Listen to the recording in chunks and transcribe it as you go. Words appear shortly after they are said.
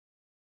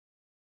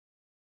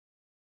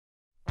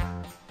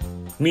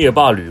灭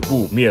霸吕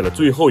布灭了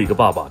最后一个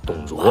爸爸董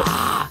卓。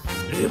哇，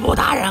吕布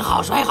大人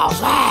好帅好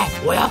帅，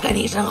我要跟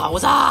你生猴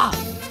子。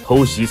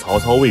偷袭曹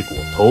操魏国，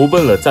投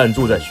奔了暂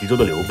住在徐州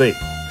的刘备。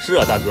是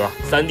啊，大哥，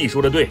三弟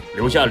说的对，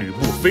留下吕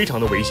布非常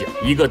的危险，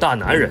一个大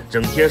男人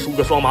整天梳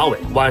个双马尾，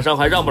晚上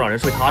还让不让人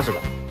睡踏实了。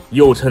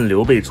又趁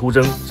刘备出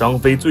征，张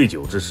飞醉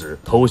酒之时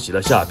偷袭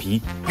了下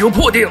邳，有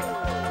破定，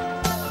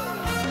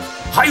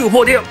还有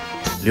破定。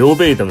刘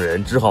备等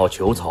人只好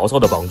求曹操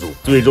的帮助，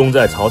最终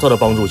在曹操的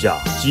帮助下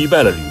击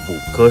败了吕布。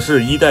可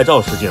是衣带诏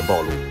事件暴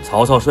露，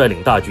曹操率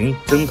领大军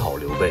征讨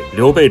刘备，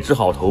刘备只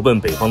好投奔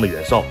北方的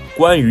袁绍。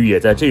关羽也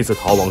在这次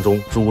逃亡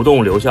中主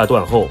动留下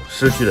断后，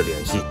失去了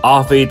联系。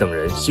阿飞等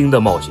人新的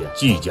冒险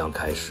即将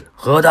开始。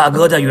何大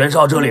哥在袁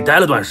绍这里待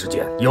了段时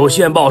间，有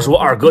线报说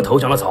二哥投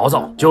降了曹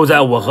操。就在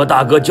我和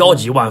大哥焦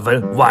急万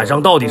分，晚上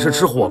到底是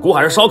吃火锅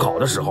还是烧烤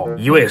的时候，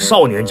一位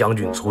少年将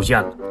军出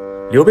现了。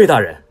刘备大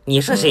人，你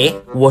是谁？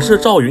我是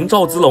赵云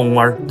赵子龙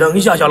儿。等一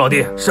下，小老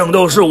弟，圣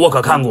斗士我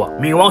可看过，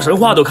冥王神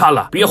话都看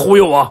了，别忽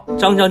悠我。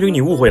张将军，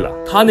你误会了，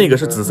他那个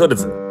是紫色的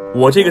紫，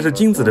我这个是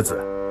金子的子。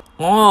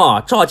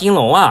哦，赵金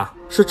龙啊，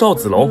是赵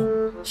子龙。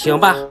行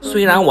吧，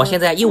虽然我现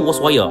在一无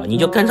所有，你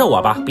就跟着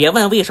我吧，别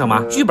问为什么，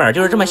剧本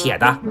就是这么写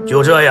的。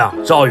就这样，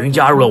赵云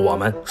加入了我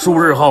们。数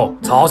日后，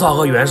曹操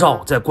和袁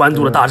绍在官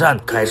渡的大战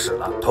开始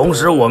了。同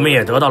时，我们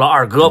也得到了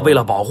二哥为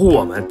了保护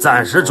我们，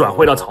暂时转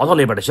回到曹操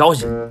那边的消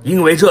息。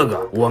因为这个，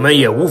我们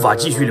也无法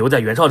继续留在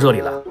袁绍这里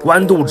了。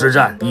官渡之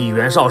战以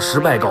袁绍失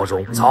败告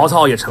终，曹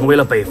操也成为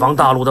了北方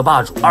大陆的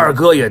霸主。二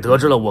哥也得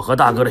知了我和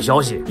大哥的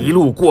消息，一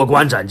路过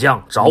关斩将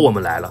找我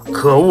们来了。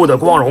可恶的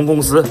光荣公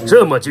司，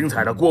这么精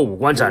彩的过五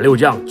关斩六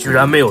将，居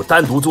然没有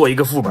单独做一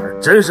个副本，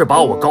真是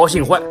把我高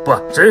兴坏，不，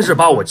真是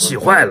把我气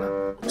坏了。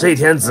这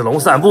天子龙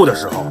散步的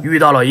时候，遇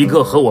到了一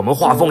个和我们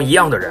画风一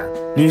样的人。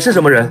你是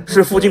什么人？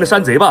是附近的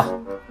山贼吧？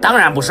当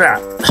然不是，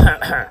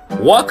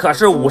我可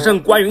是武圣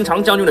关云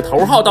长将军的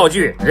头号道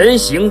具，人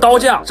形刀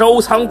匠周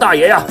仓大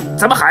爷呀！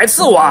怎么还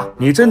刺我？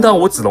你真当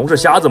我子龙是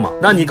瞎子吗？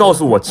那你告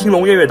诉我，青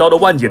龙偃月刀的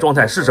万解状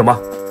态是什么？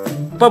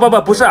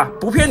不是，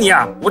不骗你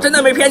啊，我真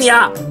的没骗你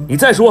啊！你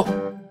再说。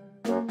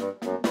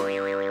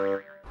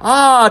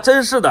啊，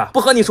真是的，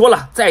不和你说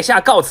了，在下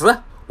告辞。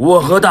我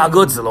和大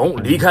哥子龙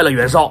离开了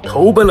袁绍，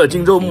投奔了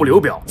荆州牧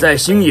刘表，在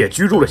新野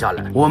居住了下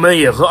来。我们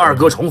也和二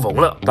哥重逢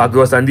了。大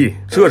哥三弟，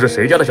这是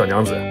谁家的小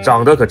娘子？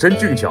长得可真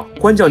俊俏。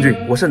关将军，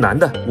我是男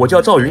的，我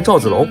叫赵云赵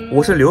子龙，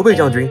我是刘备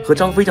将军和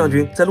张飞将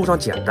军在路上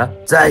捡的。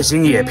在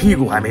新野屁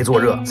股还没坐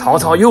热，曹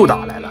操又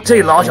打来了。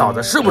这老小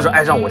子是不是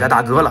爱上我家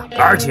大哥了？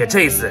而且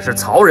这次是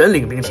曹仁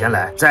领兵前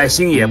来，在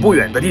新野不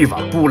远的地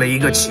方布了一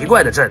个奇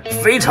怪的阵，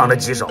非常的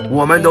棘手。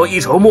我们都一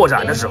筹莫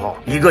展的时候，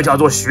一个叫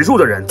做徐庶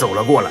的人走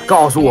了过来，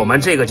告诉我们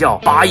这个叫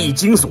八义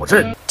金锁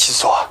阵。金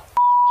锁。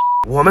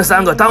我们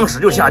三个当时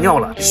就吓尿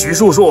了。徐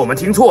庶说我们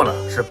听错了，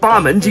是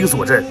八门金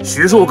锁阵。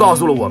徐庶告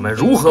诉了我们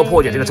如何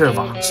破解这个阵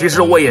法，其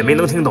实我也没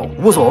能听懂，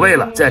无所谓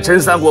了。在真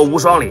三国无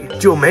双里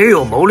就没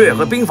有谋略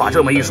和兵法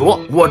这么一说。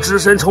我只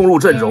身冲入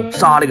阵中，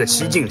杀了个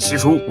七进七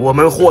出，我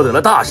们获得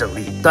了大胜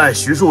利。但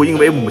徐庶因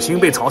为母亲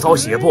被曹操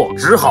胁迫，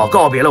只好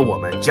告别了我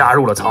们，加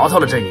入了曹操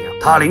的阵营。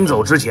他临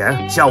走之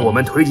前向我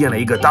们推荐了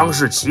一个当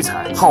世奇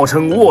才，号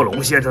称卧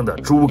龙先生的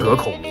诸葛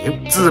孔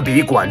明，自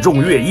比管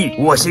仲、乐毅。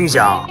我心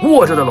想，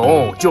卧着的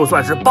龙就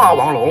算是霸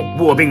王龙，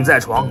卧病在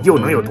床又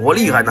能有多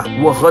厉害呢？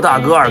我和大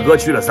哥二哥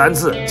去了3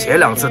次，前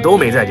2次都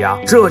没在家，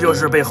这就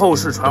是被后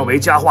世传为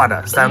佳话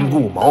的三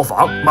顾茅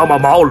房茅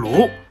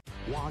庐。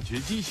挖掘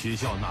机学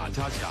校哪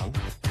家强？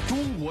中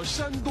国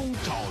山东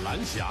找蓝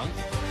翔，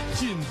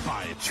近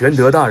百玄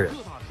德大人，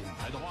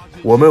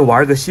我们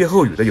玩个歇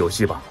后语的游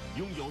戏吧。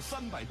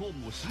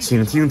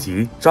请听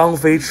题：张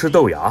飞吃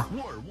豆芽。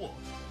沃尔沃、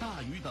大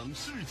宇等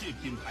世界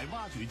品牌挖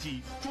掘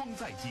机、装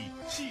载机、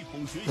系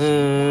统学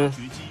习挖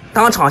掘机。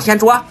当场掀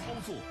桌，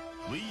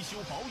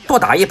多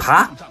打一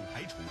耙。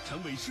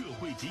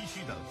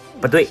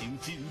不对，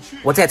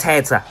我再猜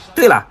一次。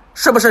对了，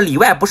是不是里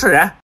外不是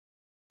人？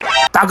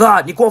大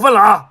哥，你过分了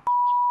啊！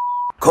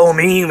孔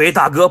明因为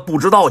大哥不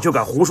知道就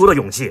敢胡说的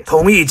勇气，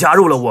同意加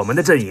入了我们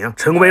的阵营，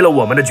成为了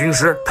我们的军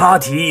师。他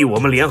提议我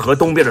们联合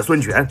东边的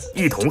孙权，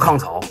一同抗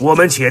曹。我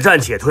们且战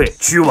且退，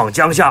去往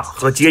江夏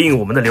和接应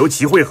我们的刘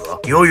琦会合。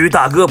由于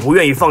大哥不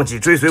愿意放弃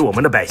追随我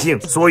们的百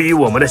姓，所以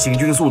我们的行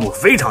军速度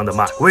非常的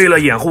慢。为了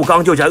掩护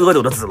刚救下阿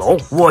斗的子龙，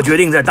我决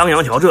定在当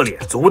阳桥这里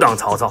阻挡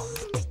曹操。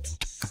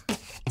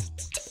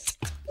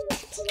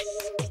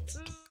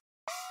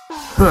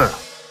哼！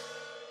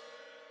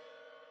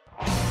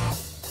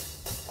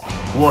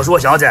我说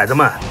小崽子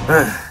们，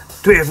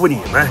对付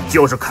你们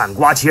就是砍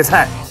瓜切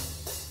菜。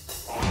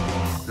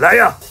来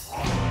呀！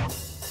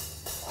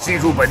记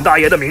住本大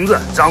爷的名字，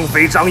张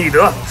飞张翼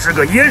德，是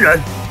个阉人。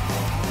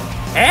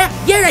哎，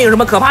阉人有什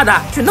么可怕的？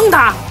去弄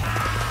他！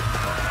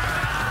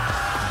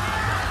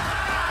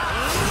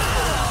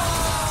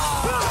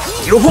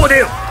有破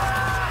定，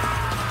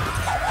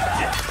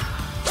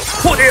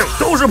破定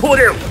都是破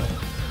定。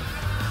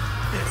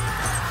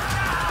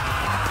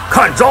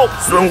看招！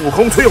孙悟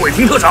空摧毁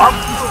停车场。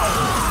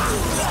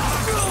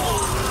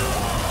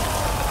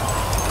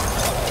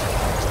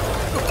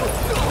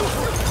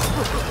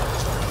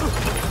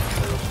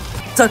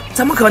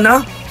怎么可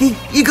能？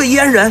一个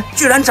阉人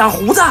居然长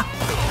胡子？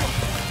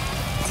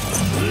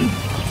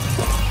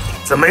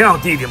怎么样，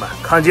弟弟们，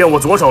看见我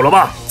左手了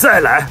吧？再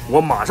来，我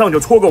马上就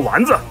搓个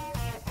丸子。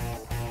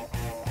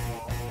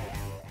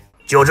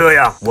就这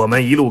样，我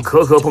们一路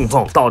磕磕碰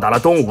碰，到达了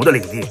东吴的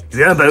领地。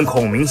原本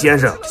孔明先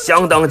生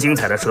相当精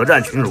彩的舌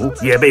战群儒，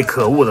也被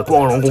可恶的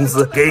光荣公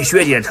司给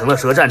削减成了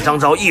舌战张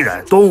昭一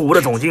人。东吴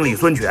的总经理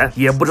孙权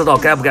也不知道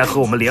该不该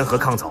和我们联合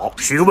抗曹，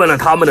询问了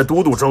他们的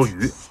都督周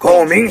瑜。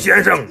孔明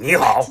先生你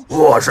好，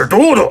我是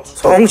都督，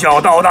从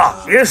小到大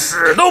连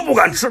屎都不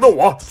敢吃的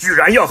我，居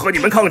然要和你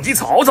们抗击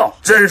曹操，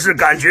真是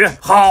感觉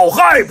好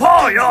害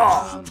怕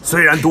呀！虽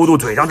然都督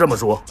嘴上这么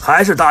说，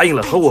还是答应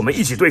了和我们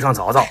一起对抗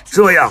曹操，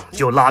这样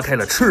就拉开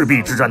了赤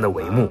壁之战的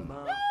帷幕。